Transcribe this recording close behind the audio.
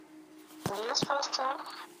Yes, Pastor.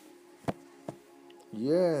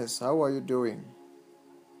 Yes, how are you doing?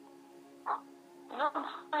 No, I'm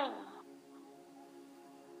fine.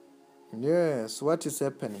 Yes, what is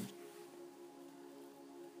happening?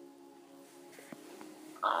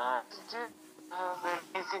 Did you have a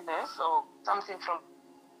business or something from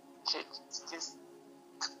church? It's just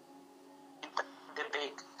the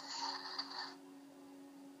big.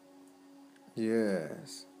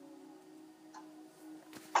 Yes.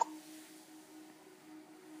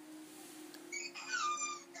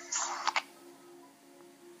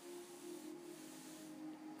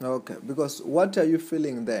 Okay, because what are you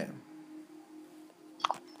feeling there?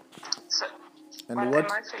 So, And what what?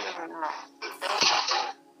 am I feeling now?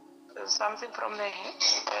 There's something from the head.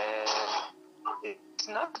 It's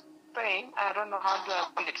not pain. I don't know how to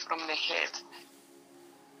avoid it from the head.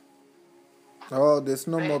 Oh, there's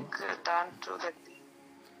no more. Down to the.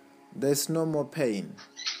 There's no more pain.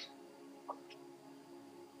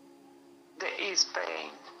 There is pain.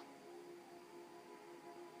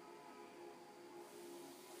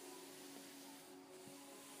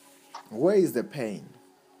 Where is the pain?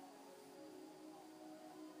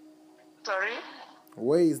 Sorry?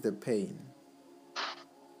 Where is the pain?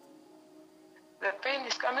 The pain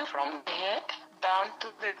is coming from the head down to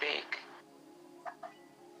the back.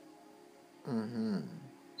 Mm-hmm.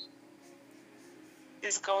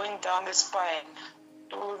 It's going down the spine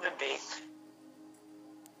to the back.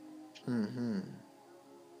 Mm-hmm.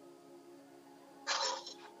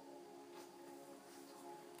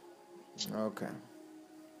 Okay.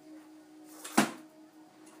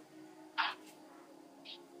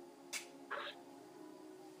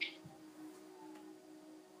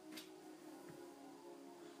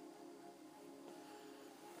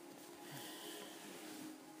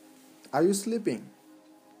 Are you sleeping?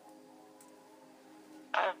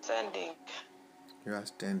 I'm standing. You are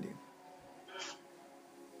standing.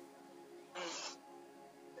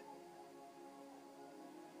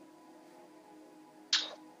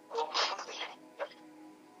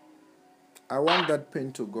 I want that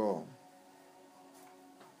pain to go.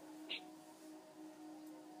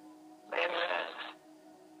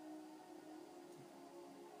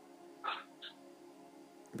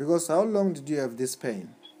 Because how long did you have this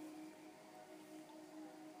pain?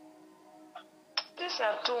 These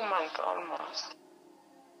are 2 months almost.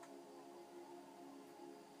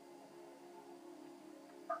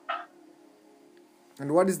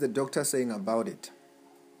 And what is the doctor saying about it?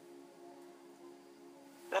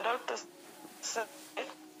 The doctor said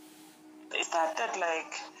it started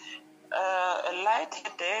like a light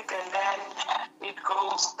headache, and then it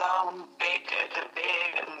goes down back at the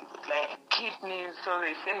back and like kidneys. So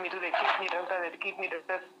they send me to the kidney doctor. The kidney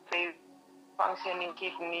doctor says functioning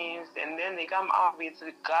kidneys, and then they come out with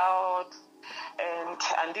the gout. And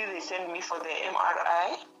until they send me for the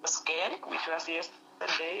MRI scan, which was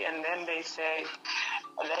yesterday, and then they say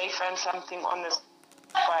they find something on the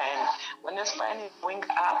spine. When the spine is going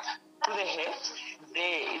up to the head,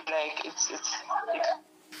 they like it's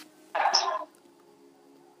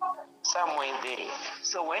somewhere there.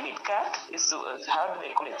 So when it cut, it's how do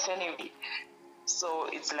they call it? Anyway. So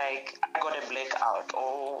it's like I got a blackout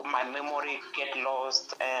or my memory get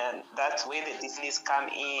lost, and that's where the dizziness come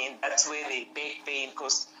in. That's where the back pain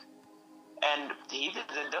goes. And the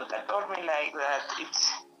doctor told me like that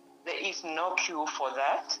there is no cure for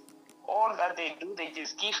that. All that they do, they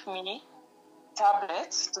just give me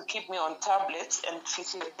tablets to keep me on tablets and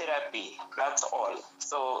physiotherapy. That's all.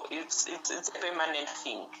 So it's a permanent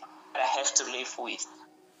thing that I have to live with.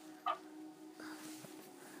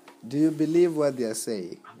 Do you believe what they are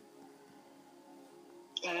saying?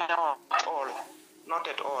 No, at all. Not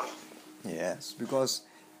at all. Yes, because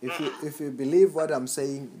if you believe what I'm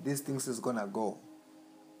saying, these things is gonna go.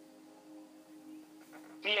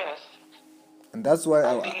 Yes. And that's why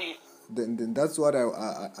I believe. Then that's what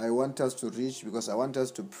I want us to reach, because I want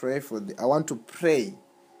us to pray I want to pray,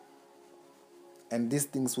 and these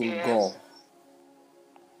things will go.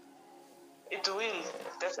 It will,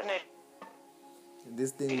 definitely.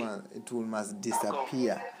 This thing must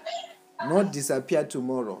disappear. Not disappear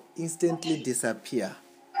tomorrow, instantly disappear.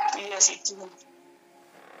 Yes, it will.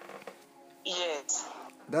 Yes.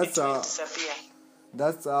 That's it will disappear.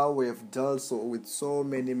 That's how we have dealt with so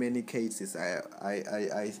many cases.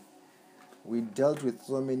 We dealt with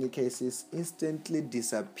so many cases, instantly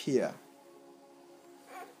disappear.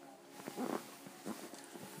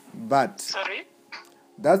 But sorry?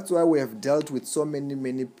 That's why we have dealt with so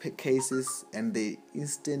many cases, and they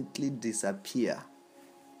instantly disappear.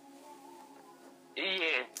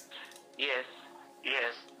 Yes.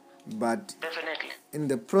 But definitely, in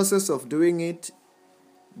the process of doing it,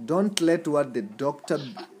 Don't let what the doctor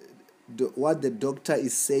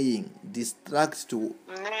is saying distract Never.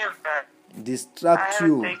 I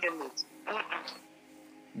you. haven't taken it.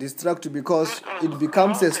 Distract you because it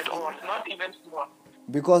becomes not at all, not even small.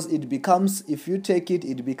 because it becomes, if you take it,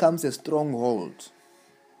 it becomes a stronghold.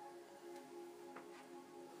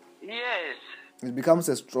 Yes. It becomes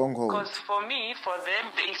a stronghold. Because for me, for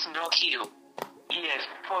them, there is no cure. Yes,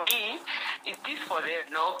 for me, it is for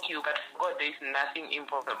them no cure, but for God, there is nothing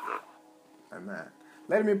impossible. Amen.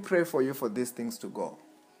 Let me pray for you for these things to go.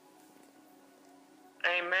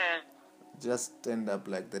 Amen. Just stand up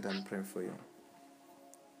like that and pray for you.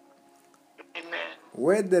 Amen.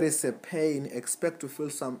 Where there is a pain, expect to feel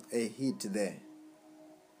a heat there.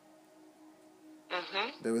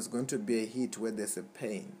 There is going to be a heat where there's a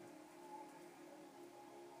pain.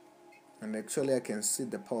 And actually, I can see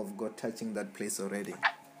the power of God touching that place already.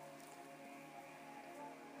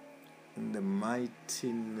 In the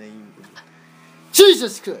mighty name of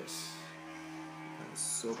Jesus Christ. I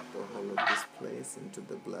soak the whole of this place into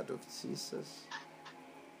the blood of Jesus,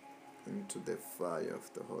 into the fire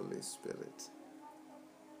of the Holy Spirit.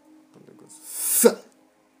 Holy Ghost.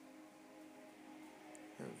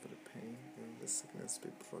 Every pain, every sickness be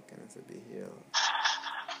broken and be healed.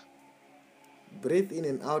 Breathe in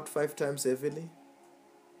and out 5 times heavily.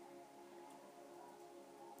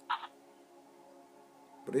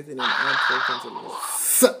 Breathe in and out 5 times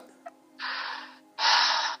heavily.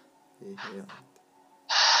 Be healed.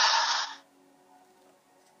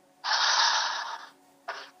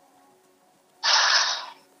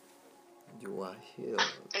 You are healed.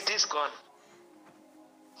 It is gone.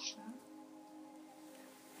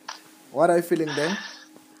 What are you feeling there?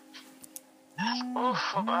 No,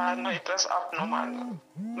 it was abnormal.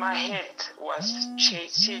 My head was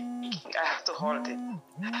shaking. I have to hold it.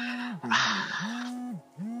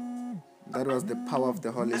 That was the power of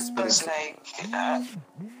the Holy Spirit. It was like, yes,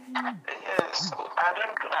 I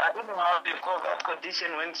don't know how they call that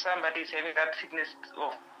condition when somebody is having that sickness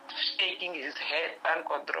of shaking his head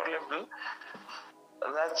uncontrollable.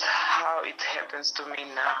 That's how it happens to me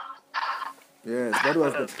now. Yes,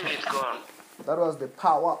 that was the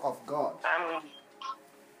power of God.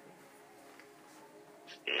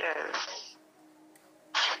 Yes.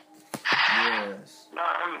 Yes. No,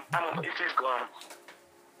 it is gone.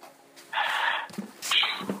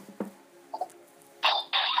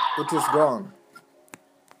 It is gone.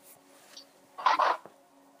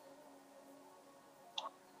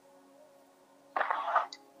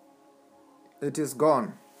 It is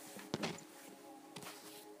gone.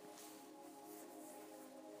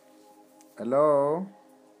 Hello?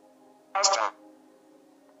 Pastor.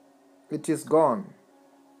 It is gone.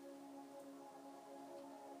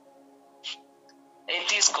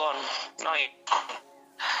 It is gone. No.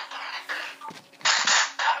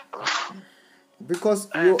 Because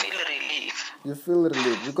I feel relief. You feel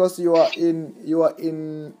relief because you are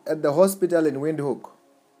in at the hospital in Windhoek.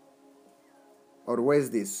 Or where is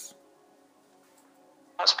this?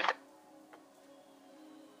 Hospital.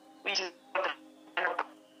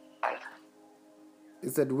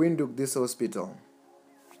 It's at Windhoek, this hospital.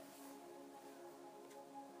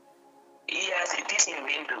 Yes, it is in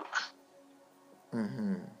Windhoek.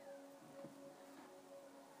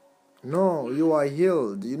 No, you are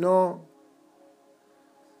healed. You know,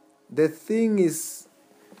 the thing is,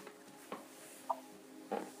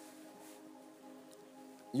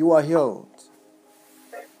 you are healed.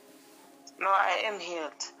 No, I am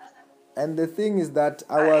healed. And the thing is that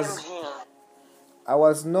I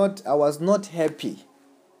was not happy.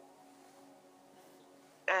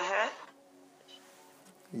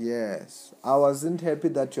 Yes, I wasn't happy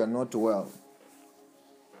that you are not well.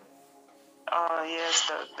 Oh yes,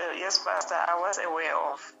 yes, Pastor. I was aware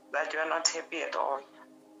of that you are not happy at all.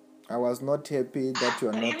 I was not happy that you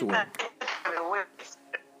are not well.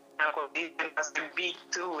 It must be big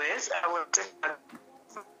 2 ways. I will take.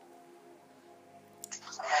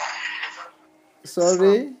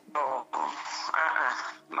 Sorry?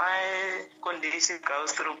 My condition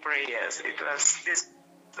goes through prayers. It was this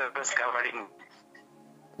that was covering.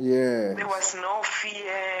 Yeah. There was no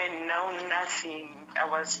fear, no nothing. I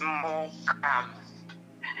was more calm.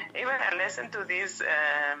 Even I listened to this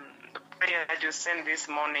prayer that you sent this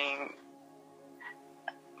morning.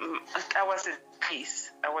 I was at peace.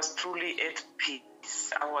 I was truly at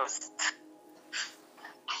peace. I was.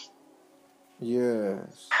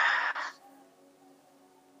 Yes.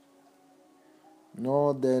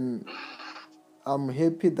 No, then I'm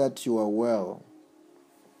happy that you are well.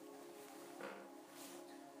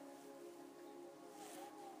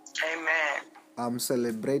 Amen. I'm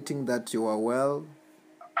celebrating that you are well.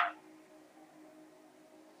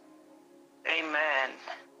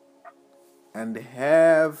 and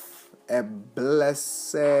have a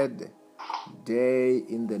blessed day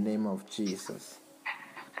in the name of Jesus.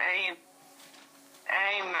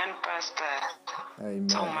 Amen, Pastor. Amen.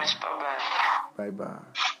 So much. Bye-bye.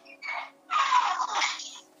 Bye-bye.